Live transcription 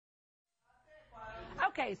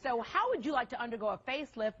Okay, so how would you like to undergo a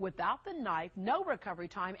facelift without the knife, no recovery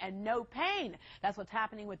time, and no pain? That's what's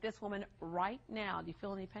happening with this woman right now. Do you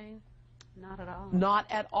feel any pain? Not at all. Not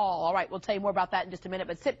at all. All right, we'll tell you more about that in just a minute,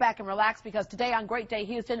 but sit back and relax because today on Great Day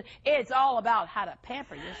Houston, it's all about how to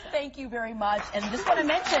pamper yourself. Thank you very much. And just want to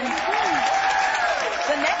mention, the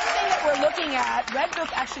next thing that we're looking at, Red Book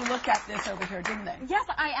actually looked at this over here, didn't they? Yes,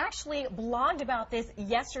 I actually blogged about this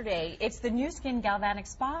yesterday. It's the new Skin Galvanic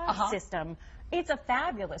Spa system. It's a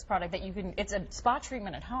fabulous product that you can, it's a spa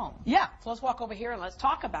treatment at home. Yeah, so let's walk over here and let's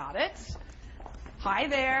talk about it. Hi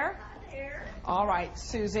there. All right,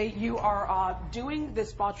 Susie, you are doing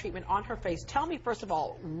this spa treatment on her face. Tell me, first of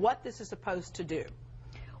all, what this is supposed to do.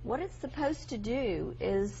 What it's supposed to do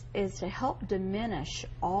is to help diminish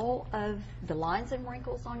all of the lines and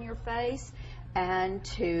wrinkles on your face and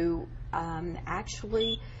to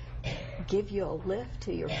actually give you a lift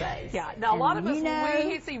to your face. Yeah, now a lot of us, when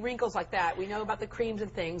we see wrinkles like that. We know about the creams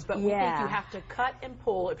and things, but we think you have to cut and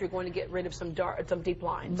pull if you're going to get rid of some deep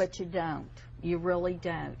lines. But you don't. You really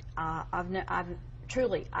don't. I've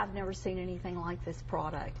never seen anything like this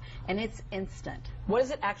product, and it's instant. What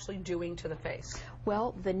is it actually doing to the face?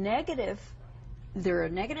 Well, the negative, there are a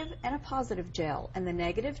negative and a positive gel, and the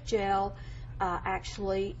negative gel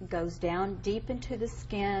actually goes down deep into the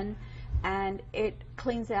skin, and it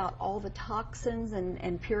cleans out all the toxins and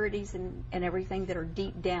impurities and everything that are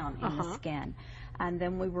deep down in the skin. And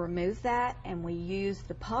then we remove that, and we use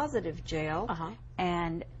the positive gel,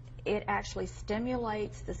 and it actually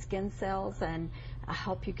stimulates the skin cells and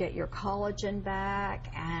help you get your collagen back,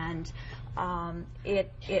 and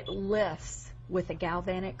it lifts with a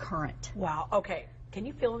galvanic current. Wow. Okay. Can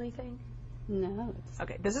you feel anything? No.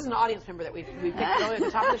 Okay. This is an audience member that we picked earlier at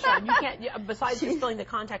the top of the show. And you can't. Besides just feeling the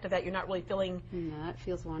contact of that, you're not really feeling. No, it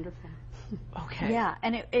feels wonderful. Okay. Yeah,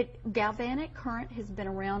 and galvanic current has been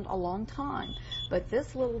around a long time, but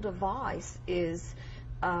this little device is.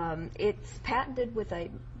 It's patented with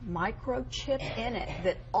a microchip in it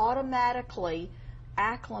that automatically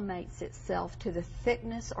acclimates itself to the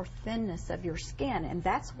thickness or thinness of your skin, and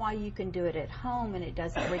that's why you can do it at home, and it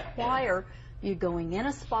doesn't require you going in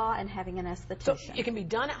a spa and having an esthetician. So it can be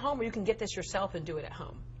done at home, or you can get this yourself and do it at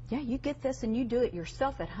home. Yeah, you get this and you do it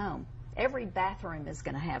yourself at home. Every bathroom is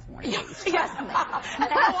going to have one of these. Yes. How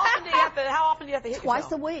often do you have to hit Twice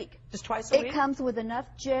yourself? a week. Just twice a week? It comes with enough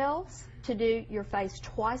gels to do your face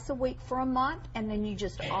twice a week for a month, and then you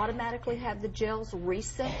just automatically have the gels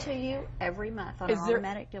resent to you every month on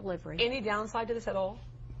automatic delivery. Any downside to this at all?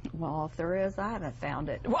 Well, if there is, I haven't found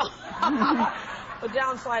it. Well, the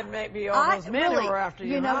downside may be all those men who are after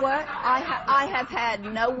you. You know what? I have had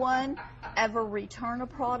no one ever return a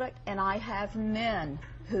product, and I have men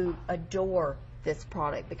who adore this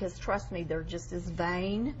product because, trust me, they're just as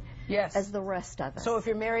vain as the rest of us. So if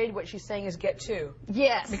you're married, what she's saying is get two.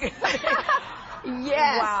 Yes.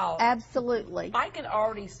 Yes. Wow. Absolutely. I can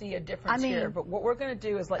already see a difference here, but what we're going to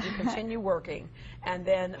do is let you continue working, and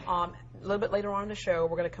then a little bit later on in the show,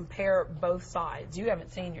 we're going to compare both sides. You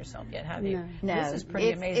haven't seen yourself yet, have you? No. This is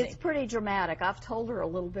pretty amazing. It's pretty dramatic. I've told her a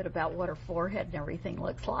little bit about what her forehead and everything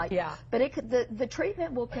looks like. Yeah. But the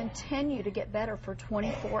treatment will continue to get better for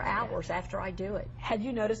 24 hours after I do it. Had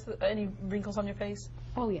you noticed any wrinkles on your face?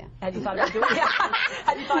 Oh, yeah. Had you thought about doing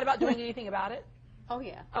Had you thought about doing anything about it? Oh,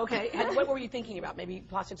 yeah. Okay. And what were you thinking about? Maybe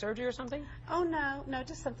plastic surgery or something? Oh, no,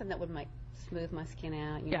 just something that would smooth my skin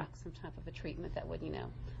out, you know, Yeah. some type of a treatment that would,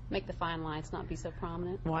 make the fine lines not be so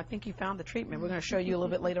prominent. Well, I think you found the treatment. We're going to show you a little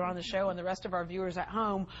bit later on in the show, and the rest of our viewers at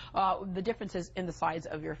home, the differences in the sides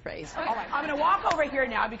of your face. All right, I'm going to walk over here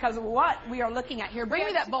now because of what we are looking at here. Bring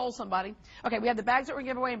me that bowl, somebody. Okay, we have the bags that we're going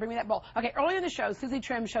to give away, and bring me that bowl. Okay, earlier in the show, Susie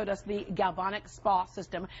Trim showed us the Galvanic Spa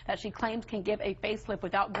system that she claims can give a facelift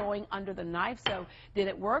without going under the knife. So did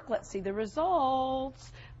it work? Let's see the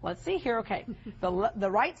results. Let's see here. Okay,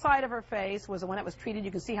 the right side of her face was the one that was treated.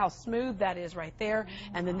 You can see how smooth that is right there.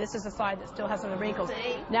 And then this is the side that still has some of the wrinkles.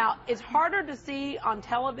 Now, it's harder to see on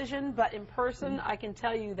television, but in person, I can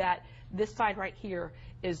tell you that this side right here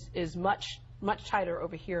is much tighter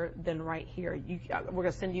over here than right here. We're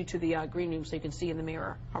going to send you to the green room so you can see in the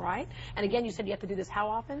mirror. All right? And again, you said you have to do this how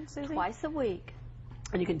often, Susie? Twice a week.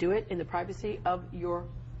 And you can do it in the privacy of your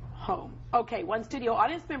home. Okay, one studio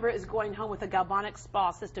audience member is going home with a Galvanic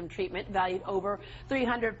Spa system treatment valued over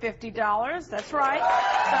 $350. That's right.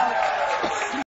 So